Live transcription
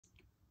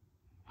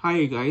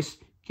Hi guys,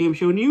 Game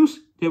Show News,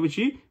 David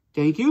G.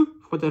 Thank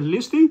you for the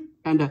listing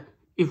and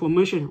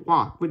information.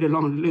 Wow, very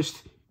long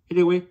list.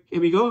 Anyway, here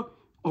we go.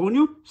 All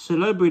new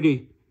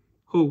celebrity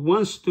who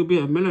wants to be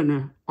a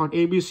millionaire on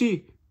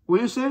ABC,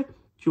 Wednesday,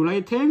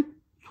 July 10,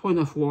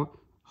 24,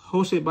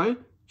 hosted by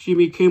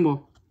Jimmy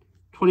Kimmel.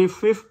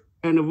 25th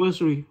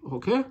anniversary,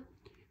 okay?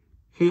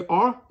 Here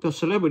are the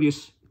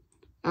celebrities.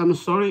 I'm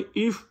sorry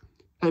if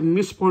I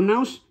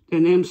mispronounce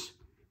their names.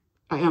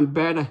 I am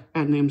bad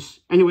at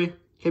names. Anyway,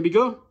 here we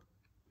go.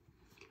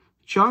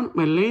 John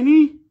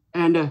Mulaney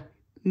and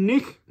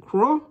Nick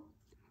Kroll,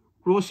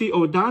 Rosie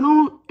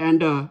O'Donnell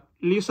and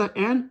Lisa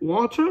Ann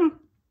Walter,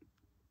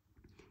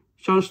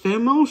 John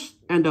Stamos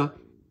and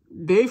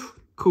Dave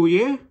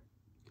Coulier,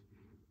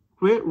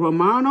 Ray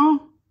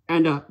Romano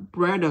and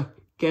Brad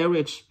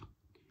Garrett,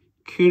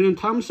 Kenan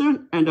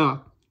Thompson and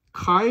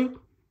Kyle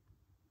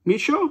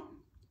Mitchell,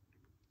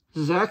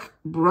 Zach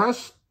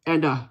Braff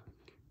and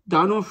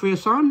Donald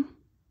Faison,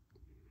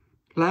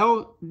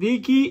 Lyle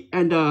Dickey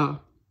and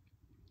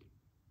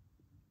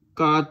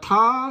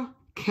Gata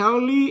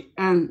Kelly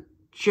and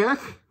Jack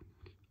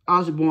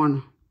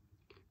Osborne,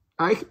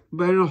 Ike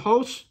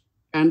Barinholtz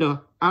and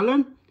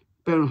Alan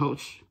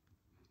Barinholtz,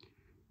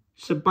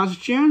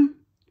 Sebastian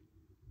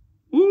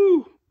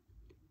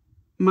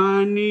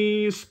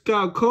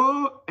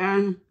Maniscalco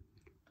and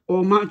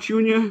Omar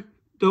Jr.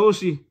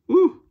 Dorsey,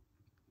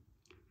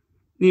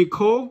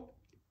 Nicole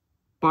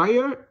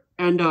Byer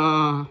and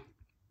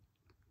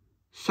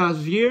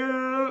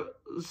Sazir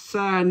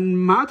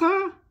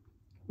Sanmata,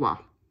 wow,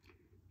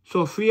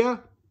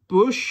 Sophia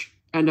Bush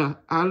and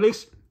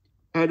Alex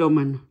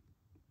Edelman,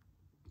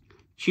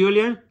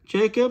 Julian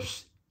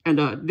Jacobs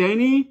and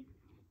Danny,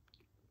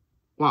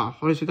 wow,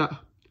 how do you say that?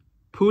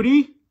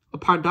 Pudi or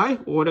Padai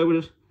or whatever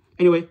it is.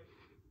 Anyway,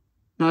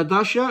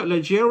 Natasha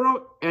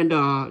Leggero and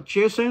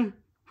Jason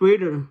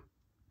Reeder,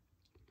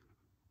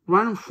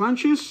 Ron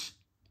Francis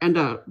and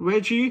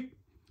Reggie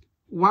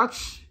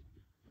Watts.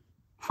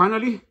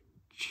 Finally,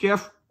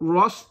 Jeff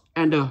Ross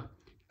and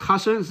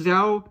Cousin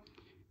Zhao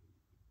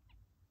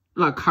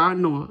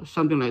Lacano,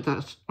 something like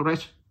that. All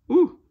right.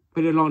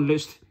 Very long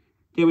list.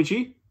 David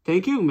G,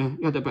 thank you, man.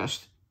 You're the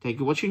best. Thank you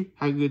for watching.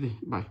 Have a good day.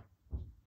 Bye.